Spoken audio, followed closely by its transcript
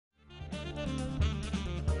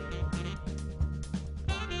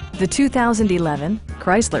the 2011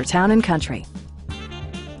 Chrysler Town Country.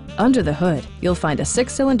 Under the hood, you'll find a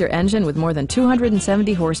 6-cylinder engine with more than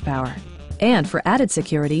 270 horsepower. And for added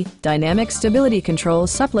security, dynamic stability control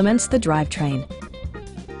supplements the drivetrain.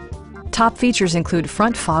 Top features include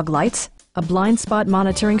front fog lights, a blind spot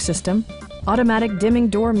monitoring system, automatic dimming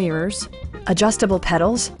door mirrors, adjustable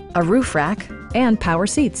pedals, a roof rack, and power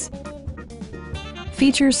seats.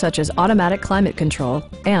 Features such as automatic climate control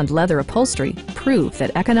and leather upholstery prove that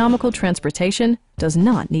economical transportation does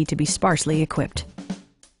not need to be sparsely equipped.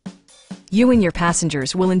 You and your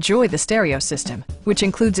passengers will enjoy the stereo system, which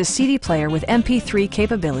includes a CD player with MP3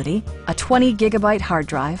 capability, a 20 gigabyte hard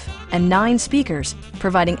drive, and 9 speakers,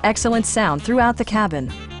 providing excellent sound throughout the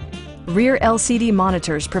cabin. Rear LCD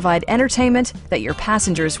monitors provide entertainment that your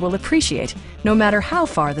passengers will appreciate no matter how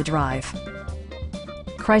far the drive.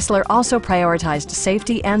 Chrysler also prioritized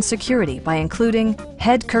safety and security by including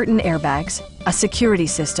head curtain airbags, a security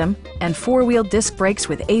system, and 4-wheel disc brakes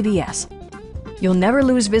with ABS. You'll never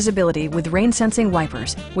lose visibility with rain-sensing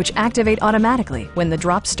wipers, which activate automatically when the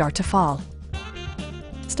drops start to fall.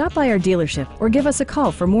 Stop by our dealership or give us a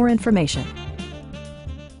call for more information.